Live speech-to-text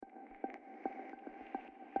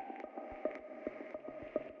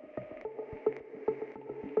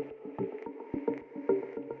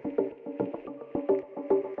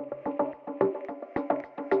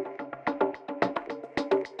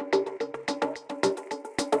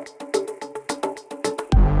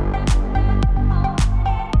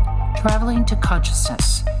Traveling to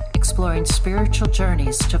Consciousness, exploring spiritual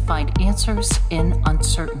journeys to find answers in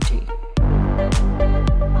uncertainty.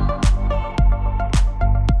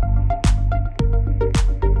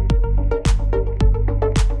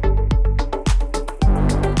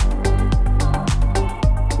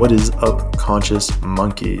 What is up, conscious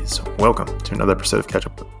monkeys? Welcome to another episode of Catch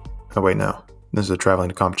Up. Oh, wait, no. This is a Traveling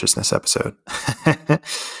to Consciousness episode.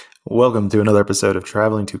 Welcome to another episode of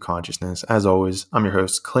Traveling to Consciousness. As always, I'm your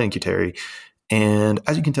host, Clayton Cuteri. And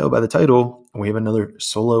as you can tell by the title, we have another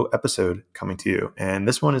solo episode coming to you. And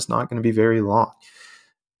this one is not going to be very long.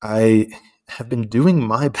 I have been doing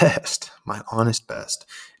my best, my honest best,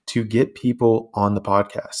 to get people on the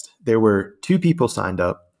podcast. There were 2 people signed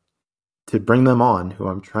up to bring them on, who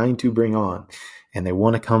I'm trying to bring on, and they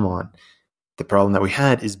want to come on. The problem that we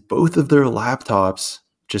had is both of their laptops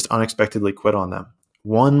just unexpectedly quit on them.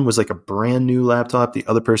 One was like a brand new laptop. The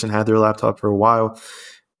other person had their laptop for a while.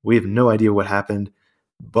 We have no idea what happened.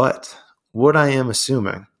 But what I am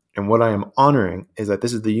assuming and what I am honoring is that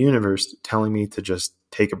this is the universe telling me to just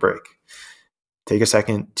take a break. Take a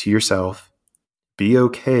second to yourself. Be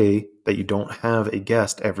okay that you don't have a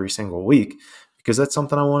guest every single week, because that's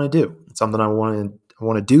something I want to do. It's something I want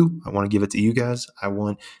to do. I want to give it to you guys. I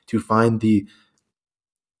want to find the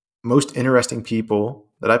most interesting people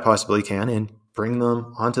that I possibly can and bring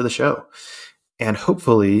them onto the show. And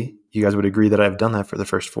hopefully you guys would agree that I've done that for the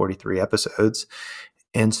first 43 episodes.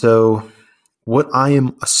 And so what I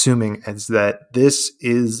am assuming is that this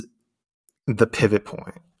is the pivot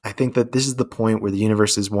point. I think that this is the point where the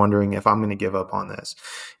universe is wondering if I'm going to give up on this.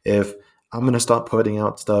 If I'm going to stop putting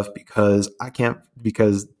out stuff because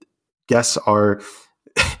guests their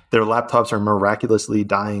laptops are miraculously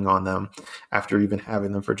dying on them after even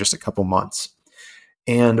having them for just a couple months.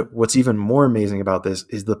 And what's even more amazing about this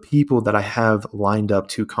is the people that I have lined up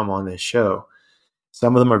to come on this show.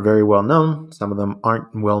 Some of them are very well known. Some of them aren't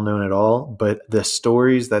well known at all, but the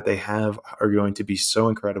stories that they have are going to be so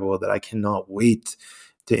incredible that I cannot wait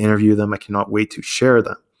to interview them. I cannot wait to share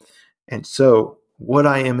them. And so what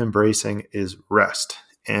I am embracing is rest.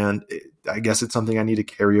 And I guess it's something I need to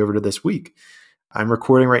carry over to this week. I'm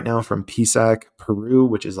recording right now from Pisac, Peru,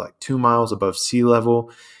 which is like 2 miles above sea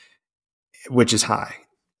level, which is high.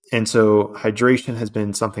 And so hydration has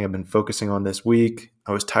been something I've been focusing on this week.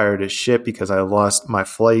 I was tired as shit because I lost my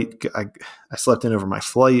flight. I slept in over my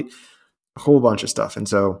flight, a whole bunch of stuff. And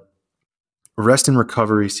so rest and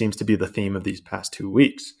recovery seems to be the theme of these past 2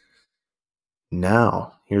 weeks.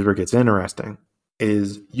 Now, here's where it gets interesting.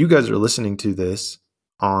 Is you guys are listening to this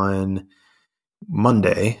on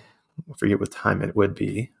Monday. I forget what time it would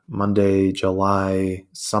be. Monday, July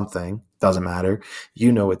something. Doesn't matter.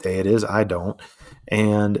 You know what day it is. I don't.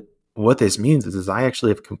 And what this means is I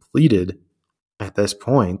actually have completed, at this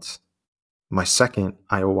point, my second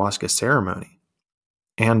ayahuasca ceremony.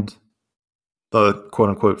 And the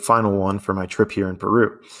quote-unquote final one for my trip here in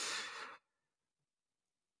Peru.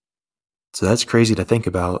 So that's crazy to think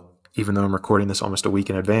about, even though I'm recording this almost a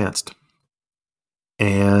week in advance.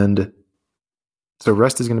 And so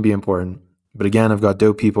rest is going to be important. But again, I've got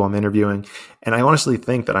dope people I'm interviewing. And I honestly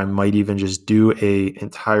think that I might even just do an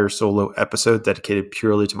entire solo episode dedicated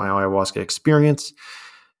purely to my ayahuasca experience.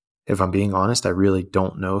 If I'm being honest, I really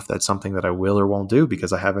don't know if that's something that I will or won't do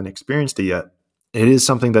because I haven't experienced it yet. It is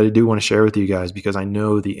something that I do want to share with you guys because I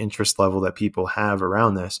know the interest level that people have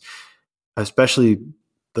around this, especially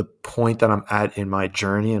the point that I'm at in my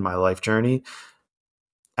journey, in my life journey.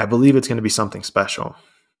 I believe it's going to be something special.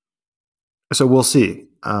 So we'll see.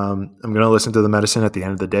 I'm going to listen to the medicine at the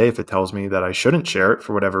end of the day. If it tells me that I shouldn't share it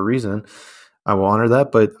for whatever reason, I will honor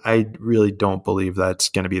that. But I really don't believe that's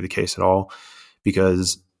going to be the case at all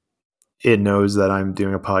because it knows that I'm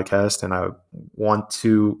doing a podcast and I want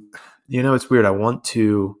to, it's weird. I want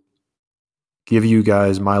to give you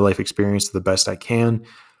guys my life experience to the best I can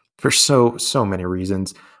for so many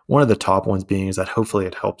reasons. One of the top ones being is that hopefully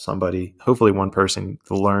it helps somebody, hopefully one person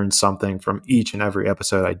learns something from each and every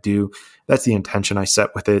episode I do. That's the intention I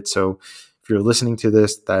set with it. So if you're listening to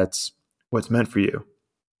this, that's what's meant for you.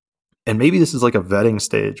 And maybe this is like a vetting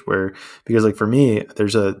stage because like for me,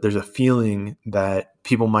 there's a feeling that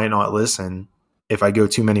people might not listen if I go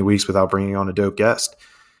too many weeks without bringing on a dope guest,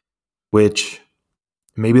 which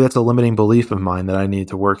maybe that's a limiting belief of mine that I need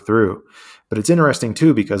to work through. But it's interesting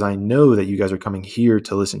too, because I know that you guys are coming here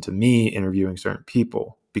to listen to me interviewing certain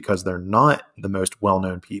people because they're not the most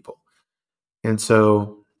well-known people. And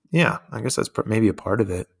so, yeah, I guess that's maybe a part of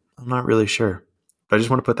it. I'm not really sure, but I just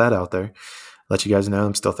want to put that out there. Let you guys know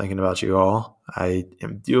I'm still thinking about you all. I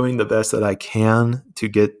am doing the best that I can to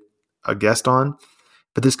get a guest on,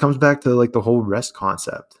 but this comes back to like the whole rest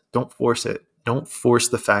concept. Don't force it. don't force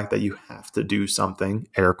the fact that you have to do something,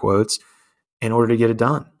 air quotes, in order to get it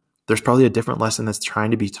done. There's probably a different lesson that's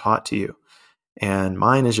trying to be taught to you. And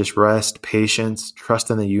mine is just rest, patience, trust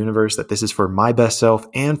in the universe that this is for my best self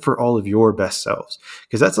and for all of your best selves.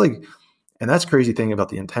 Because that's the crazy thing about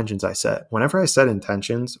the intentions I set. Whenever I set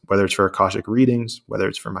intentions, whether it's for Akashic readings, whether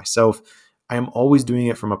it's for myself, I am always doing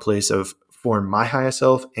it from a place of for my highest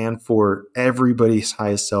self and for everybody's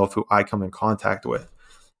highest self who I come in contact with.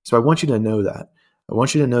 So I want you to know that. I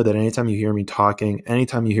want you to know that anytime you hear me talking,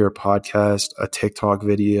 anytime you hear a podcast, a TikTok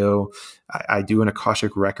video, I do an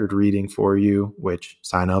Akashic record reading for you, which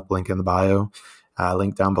sign up, link in the bio,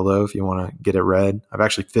 link down below if you want to get it read. I've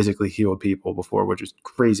actually physically healed people before, which is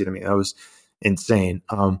crazy to me. That was insane.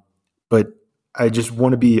 But I just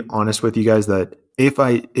want to be honest with you guys that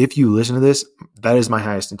if you listen to this, that is my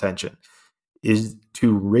highest intention, is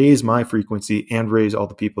to raise my frequency and raise all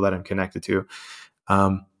the people that I'm connected to.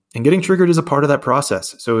 And getting triggered is a part of that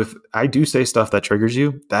process. So if I do say stuff that triggers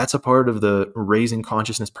you, that's a part of the raising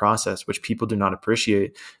consciousness process, which people do not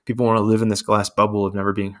appreciate. People want to live in this glass bubble of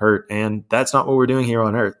never being hurt. And that's not what we're doing here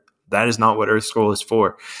on Earth. That is not what Earth Scroll is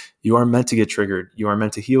for. You are meant to get triggered. You are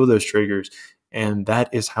meant to heal those triggers. And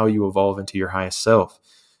that is how you evolve into your highest self.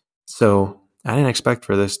 So I didn't expect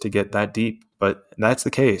for this to get that deep, but that's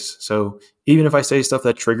the case. So even if I say stuff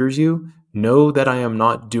that triggers you, know that I am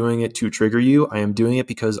not doing it to trigger you. I am doing it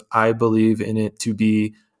because I believe in it to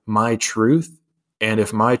be my truth. And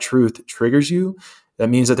if my truth triggers you, that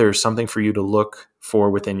means that there is something for you to look for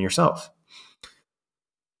within yourself.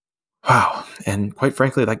 Wow. And quite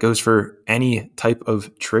frankly, that goes for any type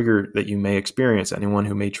of trigger that you may experience. Anyone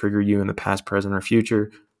who may trigger you in the past, present, or future,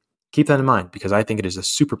 keep that in mind, because I think it is a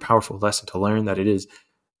super powerful lesson to learn that it is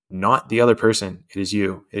not the other person. It is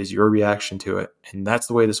you. It is your reaction to it. And that's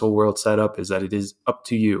the way this whole world's set up, is that it is up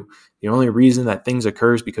to you. The only reason that things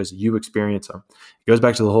occur is because you experience them. It goes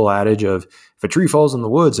back to the whole adage of if a tree falls in the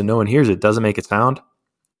woods and no one hears it, doesn't make it sound.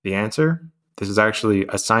 The answer, this is actually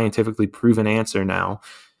a scientifically proven answer now.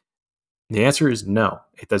 The answer is no,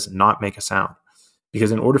 it does not make a sound.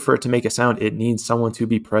 Because in order for it to make a sound, it needs someone to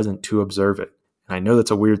be present to observe it. And I know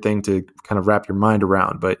that's a weird thing to kind of wrap your mind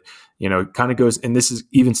around, but it kind of goes, and this is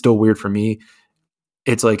even still weird for me.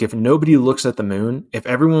 It's like if nobody looks at the moon, if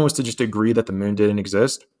everyone was to just agree that the moon didn't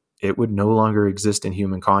exist, it would no longer exist in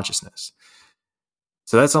human consciousness.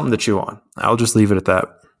 So that's something to chew on. I'll just leave it at that.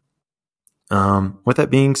 With that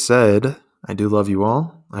being said, I do love you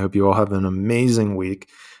all. I hope you all have an amazing week.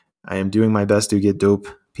 I am doing my best to get dope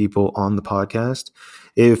people on the podcast.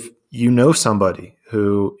 If you know somebody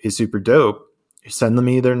who is super dope, send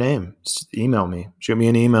me their name. Just email me. Shoot me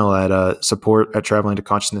an email at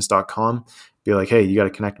support@travelingtoconsciousness.com. Be like, hey, you got to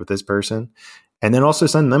connect with this person. And then also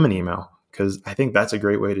send them an email, because I think that's a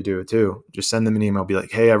great way to do it too. Just send them an email. Be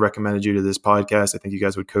like, hey, I recommended you to this podcast. I think you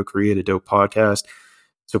guys would co-create a dope podcast.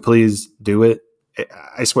 So please do it.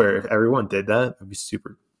 I swear, if everyone did that, it'd be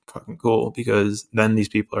super fucking cool, because then these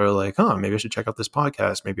people are like, maybe I should check out this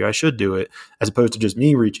podcast. Maybe I should do it, as opposed to just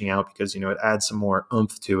me reaching out, because, it adds some more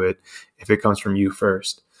oomph to it if it comes from you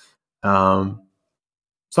first.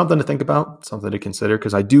 Something to think about, something to consider,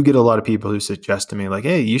 because I do get a lot of people who suggest to me like,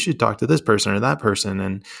 hey, you should talk to this person or that person.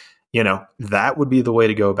 And, that would be the way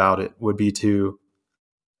to go about it, would be to,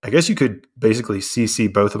 I guess you could basically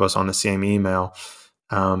CC both of us on the same email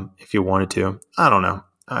if you wanted to. I don't know.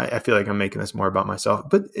 I feel like I'm making this more about myself,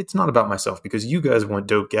 but it's not about myself, because you guys want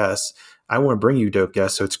dope guests. I want to bring you dope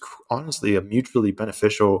guests. So it's honestly a mutually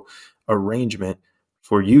beneficial arrangement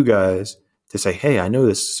for you guys to say, hey, I know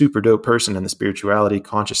this super dope person in the spirituality,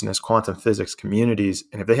 consciousness, quantum physics communities.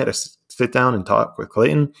 And if they had to sit down and talk with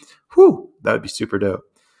Clayton, that would be super dope.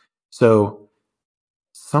 So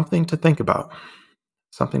something to think about.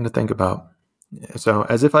 Something to think about. So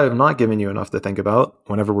as if I have not given you enough to think about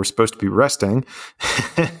whenever we're supposed to be resting,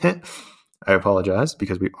 I apologize,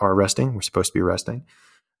 because we are resting. We're supposed to be resting.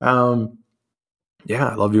 I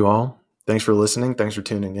love you all. Thanks for listening. Thanks for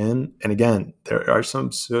tuning in. And again, there are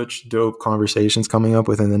some such dope conversations coming up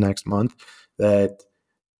within the next month that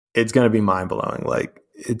it's going to be mind blowing. Like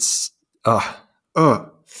it's,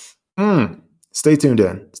 Stay tuned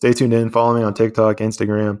in. Stay tuned in. Follow me on TikTok,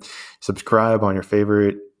 Instagram, subscribe on your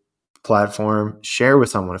favorite platform, share with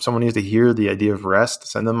someone. If someone needs to hear the idea of rest,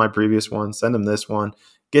 send them my previous one, send them this one,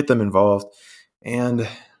 get them involved, and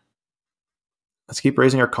let's keep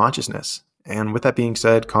raising our consciousness. And with that being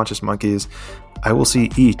said, conscious monkeys, I will see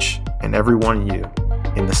each and every one of you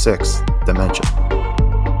in the 6th dimension.